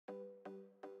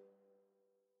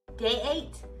Day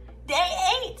 8. Day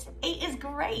 8! 8 is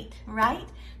great, right?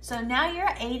 So now you're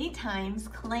 80 times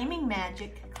claiming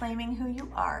magic, claiming who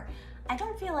you are. I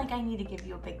don't feel like I need to give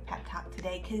you a big pep talk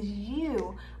today because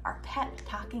you are pep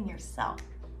talking yourself.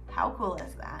 How cool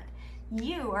is that?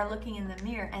 You are looking in the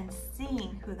mirror and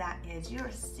seeing who that is.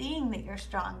 You're seeing that you're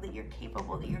strong, that you're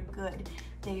capable, that you're good,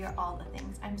 that you're all the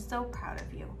things. I'm so proud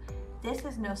of you. This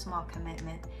is no small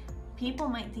commitment. People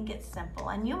might think it's simple,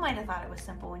 and you might have thought it was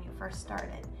simple when you first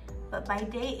started. But by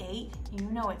day 8, you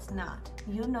know it's not.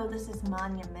 You know this is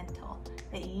monumental,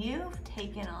 that you've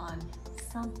taken on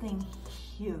something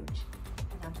huge.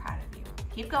 And I'm proud of you.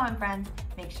 Keep going, friends.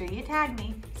 Make sure you tag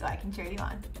me so I can cheer you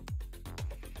on.